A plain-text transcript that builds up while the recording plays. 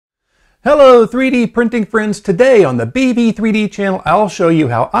Hello 3D printing friends. Today on the BV3D channel I'll show you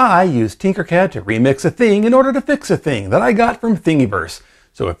how I use Tinkercad to remix a thing in order to fix a thing that I got from Thingiverse.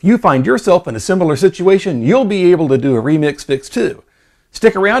 So if you find yourself in a similar situation, you'll be able to do a remix fix too.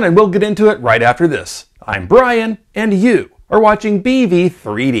 Stick around and we'll get into it right after this. I'm Brian and you are watching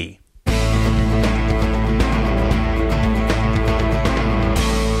BV3D.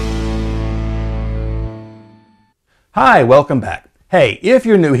 Hi, welcome back. Hey, if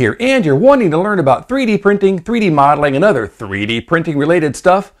you're new here and you're wanting to learn about 3D printing, 3D modeling, and other 3D printing related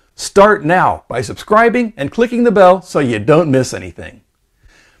stuff, start now by subscribing and clicking the bell so you don't miss anything.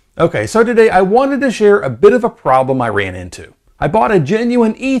 Okay, so today I wanted to share a bit of a problem I ran into. I bought a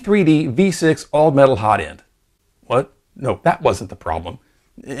genuine E3D V6 all-metal Hotend. What? No, that wasn't the problem.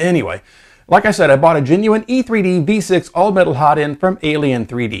 Anyway, like I said, I bought a genuine E3D V6 all-metal Hotend from Alien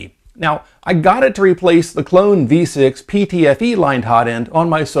 3D. Now, I got it to replace the clone V6 PTFE lined Hotend on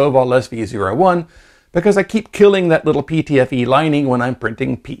my Sovol SV01 because I keep killing that little PTFE lining when I'm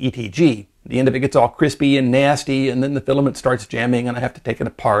printing PETG. The end of it gets all crispy and nasty, and then the filament starts jamming and I have to take it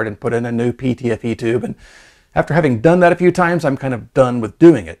apart and put in a new PTFE tube. And after having done that a few times, I'm kind of done with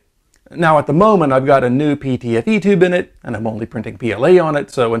doing it. Now at the moment, I've got a new PTFE tube in it and I'm only printing PLA on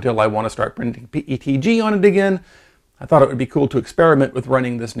it, so until I want to start printing PETG on it again, I thought it would be cool to experiment with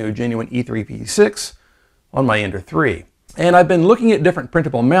running this new genuine E3V6 on my Ender 3. And I've been looking at different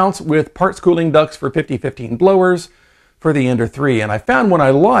printable mounts with parts cooling ducts for 5015 blowers for the Ender 3, and I found one I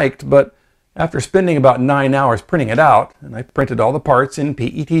liked, but after spending about 9 hours printing it out, and I printed all the parts in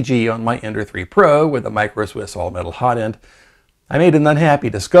PETG on my Ender 3 Pro with a Micro Swiss all-metal Hotend, I made an unhappy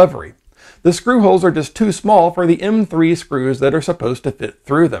discovery. The screw holes are just too small for the M3 screws that are supposed to fit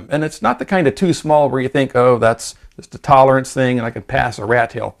through them. And it's not the kind of too small where you think, oh, that's just a tolerance thing and I can pass a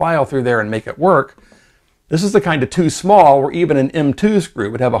rat tail file through there and make it work. This is the kind of too small where even an M2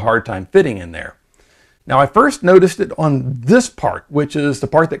 screw would have a hard time fitting in there. Now I first noticed it on this part, which is the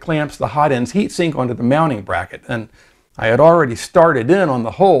part that clamps the Hotend's heatsink onto the mounting bracket. And I had already started in on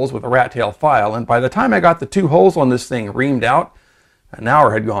the holes with a rat tail file, and by the time I got the two holes on this thing reamed out, an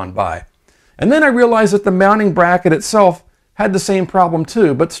hour had gone by. And then I realized that the mounting bracket itself had the same problem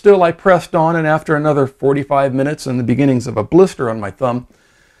too, but still I pressed on, and after another 45 minutes and the beginnings of a blister on my thumb,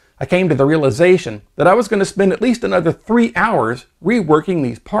 I came to the realization that I was going to spend at least another 3 hours reworking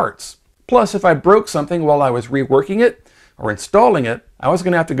these parts. Plus, if I broke something while I was reworking it or installing it, I was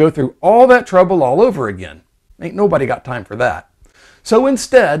going to have to go through all that trouble all over again. Ain't nobody got time for that. So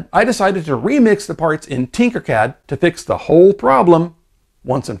instead, I decided to remix the parts in Tinkercad to fix the whole problem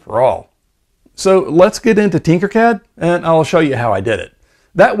once and for all. So let's get into Tinkercad and I'll show you how I did it.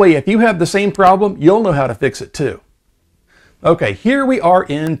 That way, if you have the same problem, you'll know how to fix it too. Okay, here we are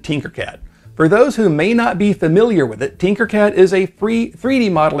in Tinkercad. For those who may not be familiar with it, Tinkercad is a free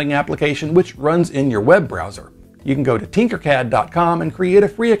 3D modeling application which runs in your web browser. You can go to tinkercad.com and create a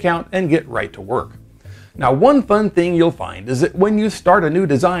free account and get right to work. Now, one fun thing you'll find is that when you start a new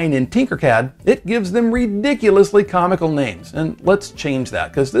design in Tinkercad, it gives them ridiculously comical names. And let's change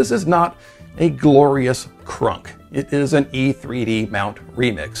that, because this is not a glorious crunk. It is an E3D mount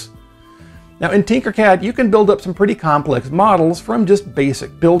remix. Now in Tinkercad, you can build up some pretty complex models from just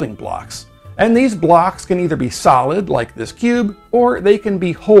basic building blocks. And these blocks can either be solid, like this cube, or they can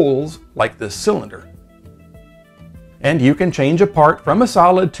be holes, like this cylinder. And you can change a part from a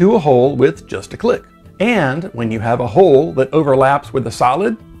solid to a hole with just a click. And when you have a hole that overlaps with a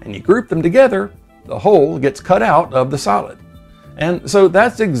solid, and you group them together, the hole gets cut out of the solid. And so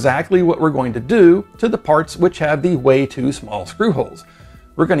that's exactly what we're going to do to the parts which have the way too small screw holes.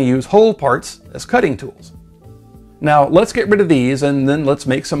 We're going to use hole parts as cutting tools. Now let's get rid of these, and then let's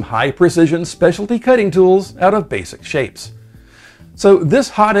make some high precision specialty cutting tools out of basic shapes. So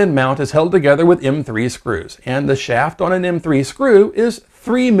this Hotend mount is held together with M3 screws, and the shaft on an M3 screw is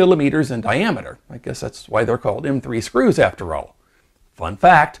 3 millimeters in diameter. I guess that's why they're called M3 screws after all. Fun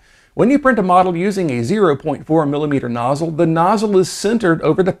fact, when you print a model using a 0.4 millimeter nozzle, the nozzle is centered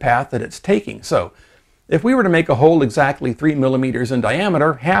over the path that it's taking. So if we were to make a hole exactly 3 millimeters in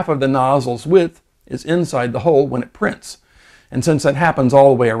diameter, half of the nozzle's width is inside the hole when it prints. And since that happens all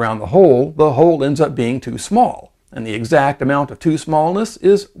the way around the hole ends up being too small. And the exact amount of too smallness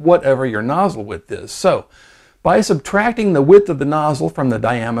is whatever your nozzle width is. So by subtracting the width of the nozzle from the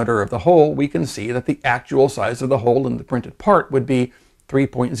diameter of the hole, we can see that the actual size of the hole in the printed part would be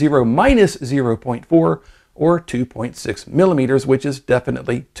 3.0 minus 0.4, or 2.6 millimeters, which is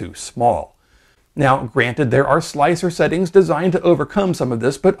definitely too small. Now, granted, there are slicer settings designed to overcome some of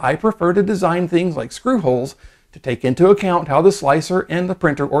this, but I prefer to design things like screw holes to take into account how the slicer and the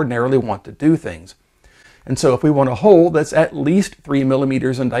printer ordinarily want to do things. And so if we want a hole that's at least 3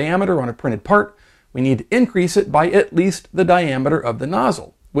 millimeters in diameter on a printed part, we need to increase it by at least the diameter of the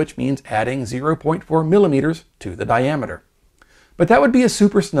nozzle, which means adding 0.4 millimeters to the diameter. But that would be a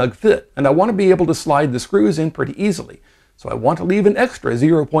super snug fit, and I want to be able to slide the screws in pretty easily. So I want to leave an extra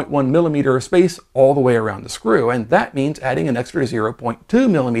 0.1 millimeter of space all the way around the screw, and that means adding an extra 0.2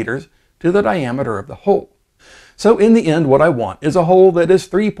 millimeters to the diameter of the hole. So in the end, what I want is a hole that is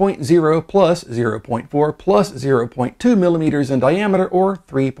 3.0 plus 0.4 plus 0.2 millimeters in diameter, or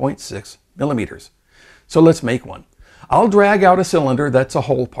 3.6 millimeters. So let's make one. I'll drag out a cylinder that's a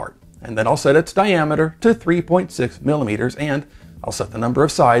hole part, and then I'll set its diameter to 3.6 millimeters, and I'll set the number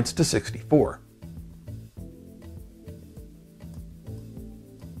of sides to 64.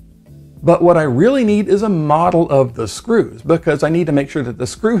 But what I really need is a model of the screws, because I need to make sure that the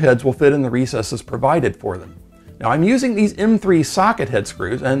screw heads will fit in the recesses provided for them. Now I'm using these M3 socket head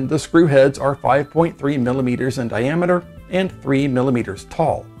screws, and the screw heads are 5.3 millimeters in diameter and 3 millimeters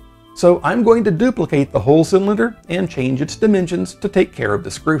tall. So I'm going to duplicate the whole cylinder and change its dimensions to take care of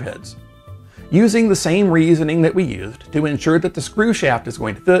the screw heads. Using the same reasoning that we used to ensure that the screw shaft is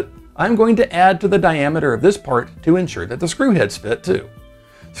going to fit, I'm going to add to the diameter of this part to ensure that the screw heads fit too.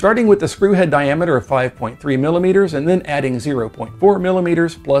 Starting with the screw head diameter of 5.3 millimeters and then adding 0.4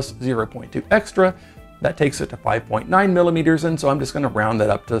 millimeters plus 0.2 extra, that takes it to 5.9 millimeters, and so I'm just going to round that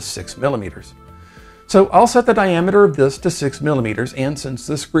up to 6 millimeters. So I'll set the diameter of this to 6 millimeters, and since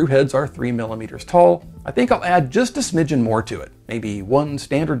the screw heads are 3 millimeters tall, I think I'll add just a smidgen more to it, maybe one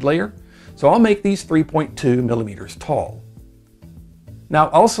standard layer. So I'll make these 3.2 millimeters tall. Now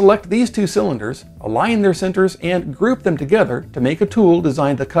I'll select these two cylinders, align their centers, and group them together to make a tool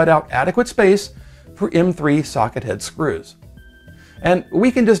designed to cut out adequate space for M3 socket head screws. And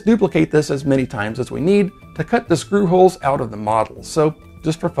we can just duplicate this as many times as we need to cut the screw holes out of the model. So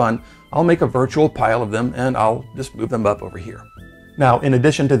just for fun, I'll make a virtual pile of them and I'll just move them up over here. Now, in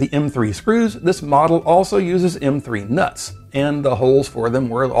addition to the M3 screws, this model also uses M3 nuts, and the holes for them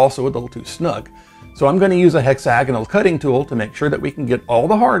were also a little too snug. So I'm going to use a hexagonal cutting tool to make sure that we can get all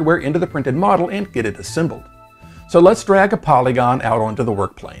the hardware into the printed model and get it assembled. So let's drag a polygon out onto the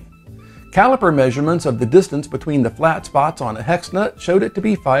work plane. Caliper measurements of the distance between the flat spots on a hex nut showed it to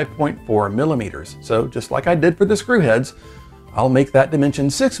be 5.4 millimeters. So just like I did for the screw heads, I'll make that dimension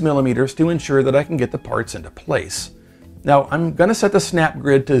 6 millimeters to ensure that I can get the parts into place. Now I'm going to set the snap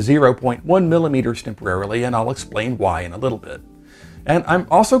grid to 0.1 millimeters temporarily, and I'll explain why in a little bit. And I'm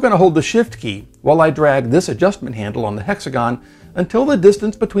also going to hold the shift key while I drag this adjustment handle on the hexagon until the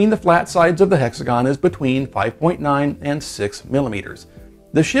distance between the flat sides of the hexagon is between 5.9 and 6 millimeters.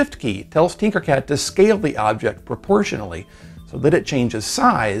 The shift key tells Tinkercad to scale the object proportionally so that it changes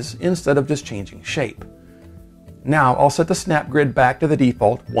size instead of just changing shape. Now I'll set the snap grid back to the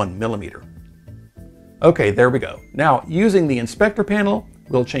default 1 millimeter. Okay, there we go. Now, using the inspector panel,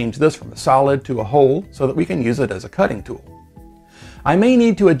 we'll change this from a solid to a hole so that we can use it as a cutting tool. I may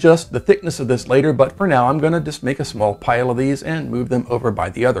need to adjust the thickness of this later, but for now I'm going to just make a small pile of these and move them over by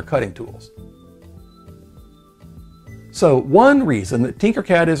the other cutting tools. So one reason that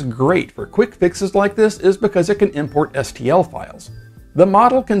Tinkercad is great for quick fixes like this is because it can import STL files. The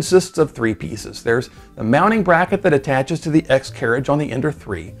model consists of 3 pieces. There's the mounting bracket that attaches to the X carriage on the Ender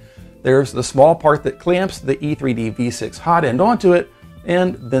 3. There's the small part that clamps the E3D V6 hot end onto it,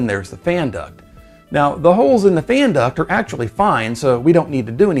 and then there's the fan duct. Now, the holes in the fan duct are actually fine, so we don't need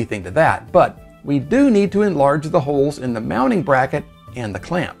to do anything to that, but we do need to enlarge the holes in the mounting bracket and the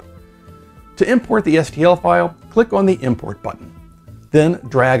clamp. To import the STL file, click on the Import button. Then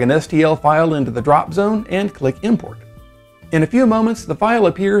drag an STL file into the drop zone and click Import. In a few moments, the file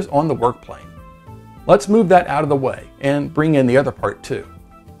appears on the work plane. Let's move that out of the way and bring in the other part too.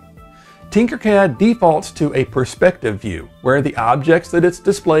 Tinkercad defaults to a perspective view, where the objects that it's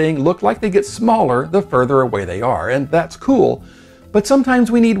displaying look like they get smaller the further away they are, and that's cool, but sometimes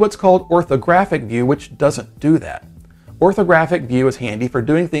we need what's called orthographic view, which doesn't do that. Orthographic view is handy for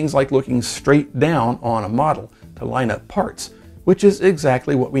doing things like looking straight down on a model to line up parts, which is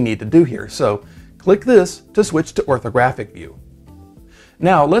exactly what we need to do here. So click this to switch to orthographic view.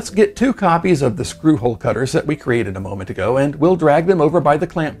 Now let's get 2 copies of the screw hole cutters that we created a moment ago, and we'll drag them over by the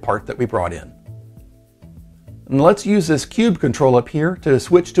clamp part that we brought in. And let's use this cube control up here to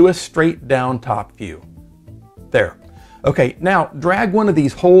switch to a straight down top view. There. Okay, now drag one of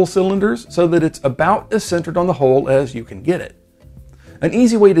these hole cylinders so that it's about as centered on the hole as you can get it. An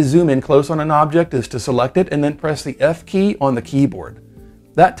easy way to zoom in close on an object is to select it and then press the F key on the keyboard.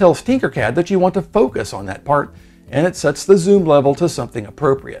 That tells Tinkercad that you want to focus on that part, and it sets the zoom level to something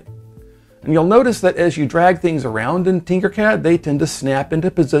appropriate. And you'll notice that as you drag things around in Tinkercad, they tend to snap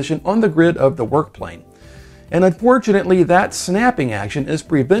into position on the grid of the work plane. And unfortunately, that snapping action is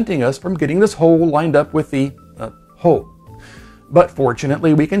preventing us from getting this hole lined up with the hole. But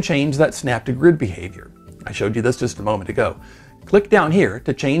fortunately, we can change that snap to grid behavior. I showed you this just a moment ago. Click down here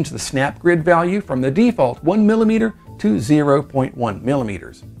to change the snap grid value from the default 1 millimeter to 0.1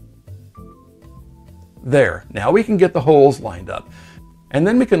 millimeters. There, now we can get the holes lined up. And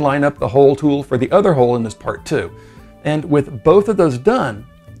then we can line up the hole tool for the other hole in this part too. And with both of those done,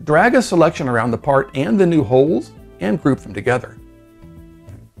 drag a selection around the part and the new holes and group them together.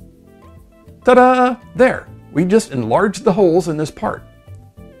 Ta-da! There, we just enlarged the holes in this part.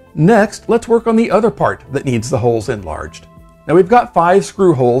 Next, let's work on the other part that needs the holes enlarged. Now we've got 5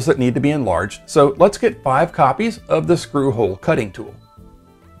 screw holes that need to be enlarged, so let's get 5 copies of the screw hole cutting tool.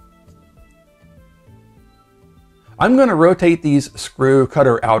 I'm going to rotate these screw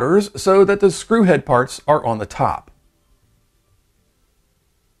cutter outers so that the screw head parts are on the top.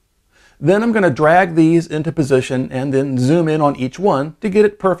 Then I'm going to drag these into position and then zoom in on each one to get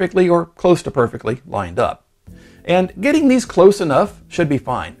it perfectly or close to perfectly lined up. And getting these close enough should be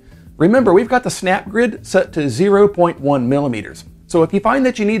fine. Remember, we've got the snap grid set to 0.1 millimeters. So if you find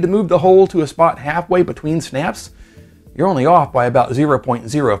that you need to move the hole to a spot halfway between snaps, you're only off by about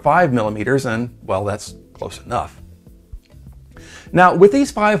 0.05 millimeters, and well, that's close enough. Now, with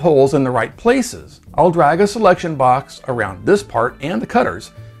these 5 holes in the right places, I'll drag a selection box around this part and the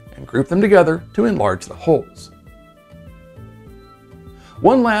cutters and group them together to enlarge the holes.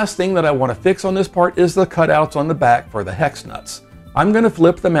 One last thing that I want to fix on this part is the cutouts on the back for the hex nuts. I'm going to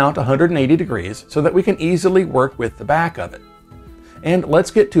flip the mount 180 degrees so that we can easily work with the back of it. And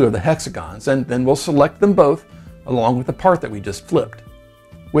let's get 2 of the hexagons, and then we'll select them both along with the part that we just flipped.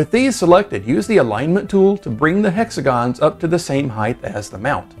 With these selected, use the alignment tool to bring the hexagons up to the same height as the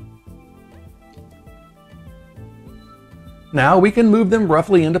mount. Now we can move them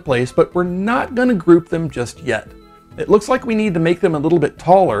roughly into place, but we're not going to group them just yet. It looks like we need to make them a little bit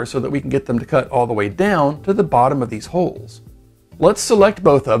taller so that we can get them to cut all the way down to the bottom of these holes. Let's select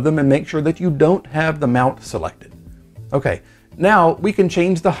both of them and make sure that you don't have the mount selected. Okay, now we can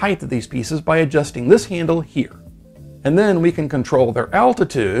change the height of these pieces by adjusting this handle here. And then we can control their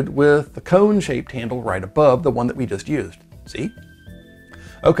altitude with the cone-shaped handle right above the one that we just used. See?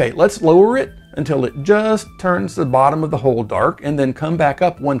 Okay, let's lower it until it just turns the bottom of the hole dark and then come back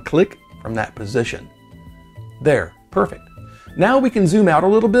up 1 click from that position. There, perfect. Now we can zoom out a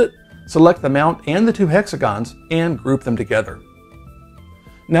little bit, select the mount and the 2 hexagons, and group them together.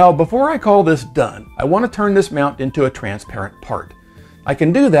 Now, before I call this done, I want to turn this mount into a transparent part. I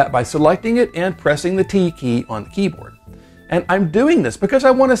can do that by selecting it and pressing the T key on the keyboard. And I'm doing this because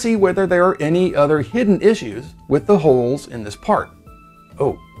I want to see whether there are any other hidden issues with the holes in this part.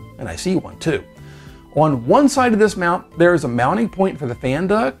 Oh, and I see one too. On one side of this mount, there's a mounting point for the fan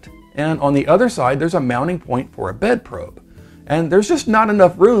duct, and on the other side, there's a mounting point for a bed probe. And there's just not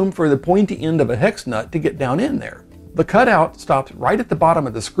enough room for the pointy end of a hex nut to get down in there. The cutout stops right at the bottom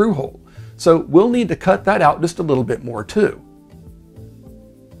of the screw hole, so we'll need to cut that out just a little bit more too.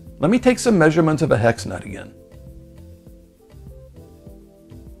 Let me take some measurements of a hex nut again.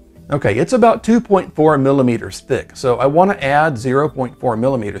 Okay, it's about 2.4 millimeters thick, so I want to add 0.4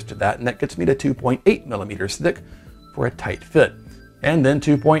 millimeters to that, and that gets me to 2.8 millimeters thick for a tight fit, and then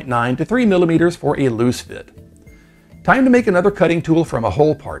 2.9 to 3 millimeters for a loose fit. Time to make another cutting tool from a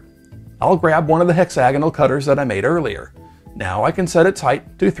hole part. I'll grab one of the hexagonal cutters that I made earlier. Now I can set its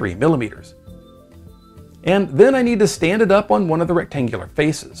height to 3 millimeters. And then I need to stand it up on one of the rectangular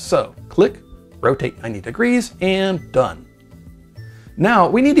faces. So click, rotate 90 degrees, and done. Now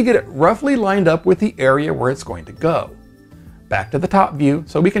we need to get it roughly lined up with the area where it's going to go. Back to the top view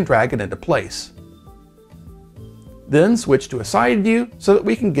so we can drag it into place. Then switch to a side view so that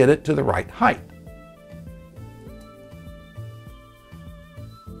we can get it to the right height.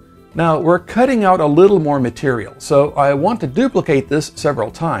 Now we're cutting out a little more material, so I want to duplicate this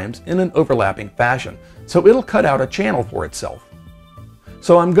several times in an overlapping fashion, so it'll cut out a channel for itself.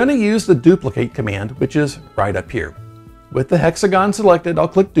 So I'm going to use the duplicate command, which is right up here. With the hexagon selected, I'll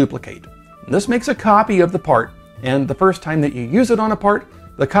click duplicate. And this makes a copy of the part, and the first time that you use it on a part,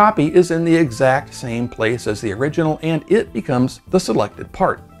 the copy is in the exact same place as the original and it becomes the selected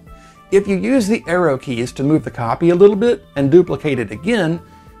part. If you use the arrow keys to move the copy a little bit and duplicate it again,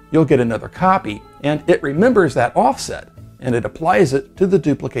 you'll get another copy, and it remembers that offset, and it applies it to the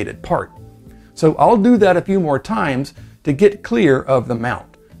duplicated part. So I'll do that a few more times to get clear of the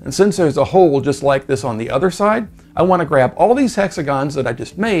mount. And since there's a hole just like this on the other side, I want to grab all these hexagons that I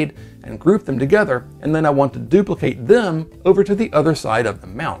just made and group them together, and then I want to duplicate them over to the other side of the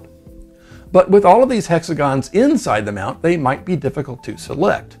mount. But with all of these hexagons inside the mount, they might be difficult to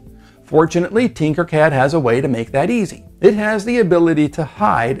select. Fortunately, Tinkercad has a way to make that easy. It has the ability to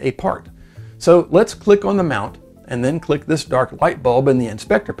hide a part. So let's click on the mount and then click this dark light bulb in the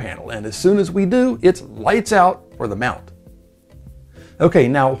inspector panel, and as soon as we do, it's lights out for the mount. Okay,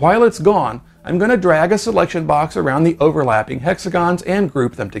 now while it's gone, I'm going to drag a selection box around the overlapping hexagons and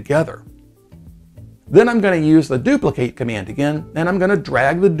group them together. Then I'm going to use the duplicate command again, and I'm going to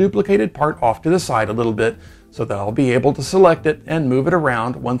drag the duplicated part off to the side a little bit so that I'll be able to select it and move it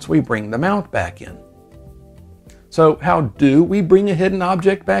around once we bring the mount back in. So how do we bring a hidden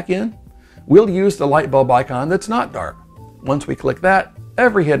object back in? We'll use the light bulb icon that's not dark. Once we click that,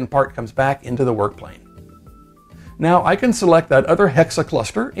 every hidden part comes back into the work plane. Now I can select that other hexa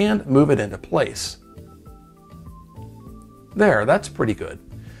cluster and move it into place. There, that's pretty good.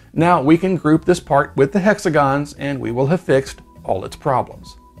 Now we can group this part with the hexagons and we will have fixed all its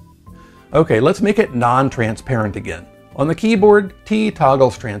problems. Okay, let's make it non-transparent again. On the keyboard, T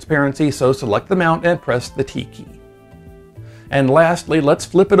toggles transparency, so select the mount and press the T key. And lastly, let's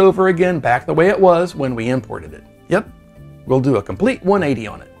flip it over again back the way it was when we imported it. Yep, we'll do a complete 180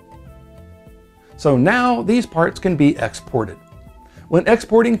 on it. So now these parts can be exported. When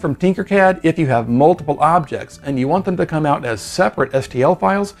exporting from Tinkercad, if you have multiple objects and you want them to come out as separate STL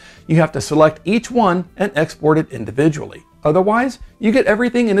files, you have to select each one and export it individually. Otherwise, you get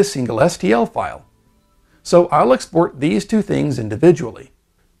everything in a single STL file. So I'll export these two things individually.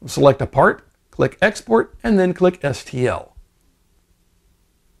 Select a part, click Export, and then click STL.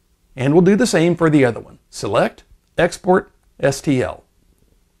 And we'll do the same for the other one. Select, Export, STL.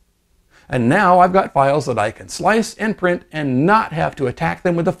 And now I've got files that I can slice and print and not have to attack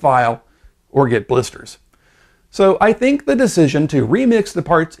them with a file or get blisters. So I think the decision to remix the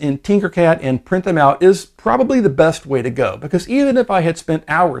parts in Tinkercad and print them out is probably the best way to go, because even if I had spent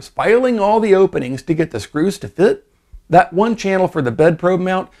hours filing all the openings to get the screws to fit, that one channel for the bed probe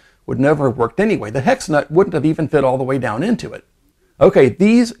mount would never have worked anyway. The hex nut wouldn't have even fit all the way down into it. Okay,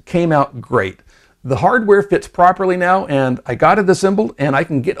 these came out great. The hardware fits properly now, and I got it assembled, and I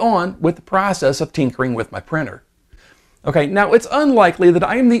can get on with the process of tinkering with my printer. Okay, now it's unlikely that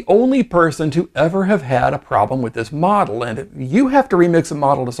I am the only person to ever have had a problem with this model, and if you have to remix a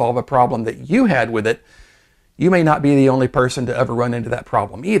model to solve a problem that you had with it, you may not be the only person to ever run into that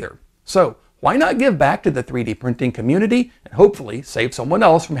problem either. So why not give back to the 3D printing community and hopefully save someone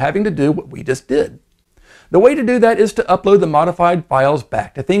else from having to do what we just did? The way to do that is to upload the modified files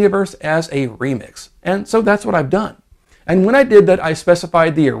back to Thingiverse as a remix, and so that's what I've done. And when I did that, I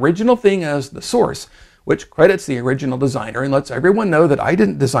specified the original thing as the source, which credits the original designer and lets everyone know that I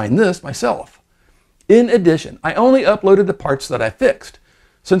didn't design this myself. In addition, I only uploaded the parts that I fixed.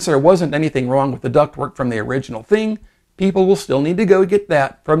 Since there wasn't anything wrong with the ductwork from the original thing, people will still need to go get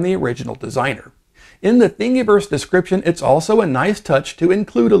that from the original designer. In the Thingiverse description, it's also a nice touch to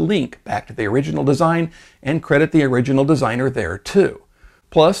include a link back to the original design and credit the original designer there too.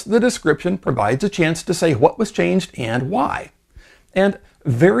 Plus, the description provides a chance to say what was changed and why. And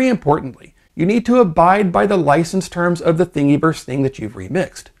very importantly, you need to abide by the license terms of the Thingiverse thing that you've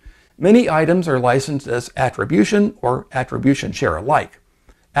remixed. Many items are licensed as attribution or attribution share alike.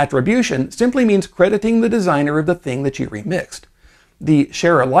 Attribution simply means crediting the designer of the thing that you remixed. The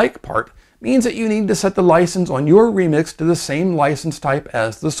share alike part means that you need to set the license on your remix to the same license type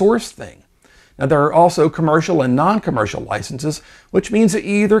as the source thing. Now there are also commercial and non-commercial licenses, which means that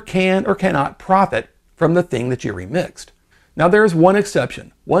you either can or cannot profit from the thing that you remixed. Now there's one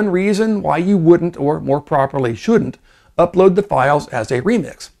exception, one reason why you wouldn't, or more properly shouldn't, upload the files as a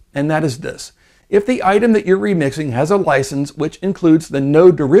remix, and that is this. If the item that you're remixing has a license which includes the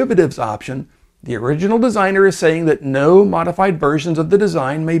no derivatives option, the original designer is saying that no modified versions of the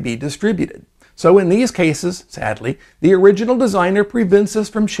design may be distributed. So in these cases, sadly, the original designer prevents us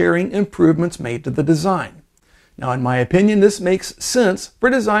from sharing improvements made to the design. Now in my opinion, this makes sense for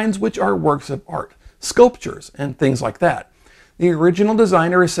designs which are works of art, sculptures, and things like that. The original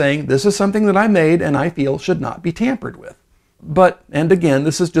designer is saying, this is something that I made and I feel should not be tampered with. But, and again,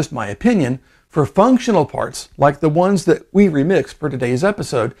 this is just my opinion, for functional parts, like the ones that we remixed for today's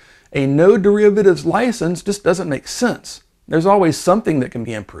episode, a no derivatives license just doesn't make sense. There's always something that can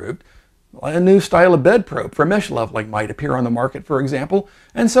be improved. A new style of bed probe for mesh leveling might appear on the market, for example,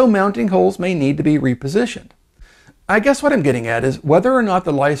 and so mounting holes may need to be repositioned. I guess what I'm getting at is whether or not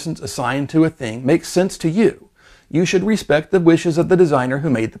the license assigned to a thing makes sense to you. You should respect the wishes of the designer who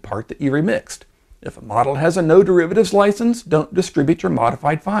made the part that you remixed. If a model has a no derivatives license, don't distribute your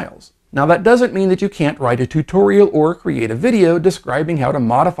modified files. Now that doesn't mean that you can't write a tutorial or create a video describing how to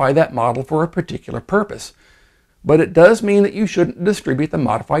modify that model for a particular purpose. But it does mean that you shouldn't distribute the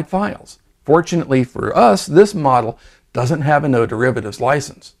modified files. Fortunately for us, this model doesn't have a no derivatives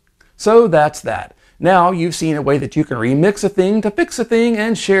license. So that's that. Now you've seen a way that you can remix a thing to fix a thing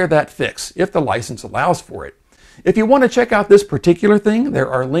and share that fix, if the license allows for it. If you want to check out this particular thing, there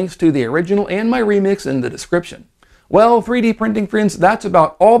are links to the original and my remix in the description. Well, 3D printing friends, that's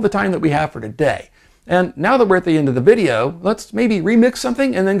about all the time that we have for today. And now that we're at the end of the video, let's maybe remix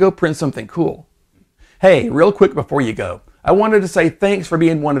something and then go print something cool. Hey, real quick before you go, I wanted to say thanks for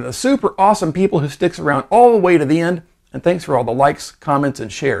being one of the super awesome people who sticks around all the way to the end, and thanks for all the likes, comments,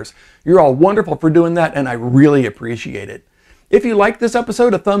 and shares. You're all wonderful for doing that, and I really appreciate it. If you liked this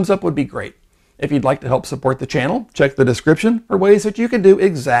episode, a thumbs up would be great. If you'd like to help support the channel, check the description for ways that you can do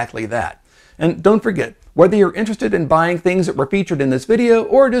exactly that. And don't forget, whether you're interested in buying things that were featured in this video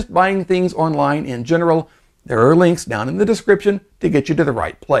or just buying things online in general, there are links down in the description to get you to the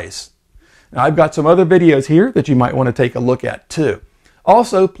right place. Now, I've got some other videos here that you might want to take a look at too.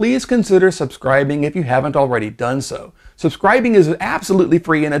 Also, please consider subscribing if you haven't already done so. Subscribing is absolutely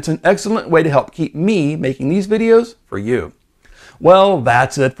free, and it's an excellent way to help keep me making these videos for you. Well,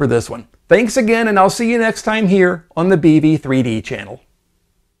 that's it for this one. Thanks again, and I'll see you next time here on the BV3D channel.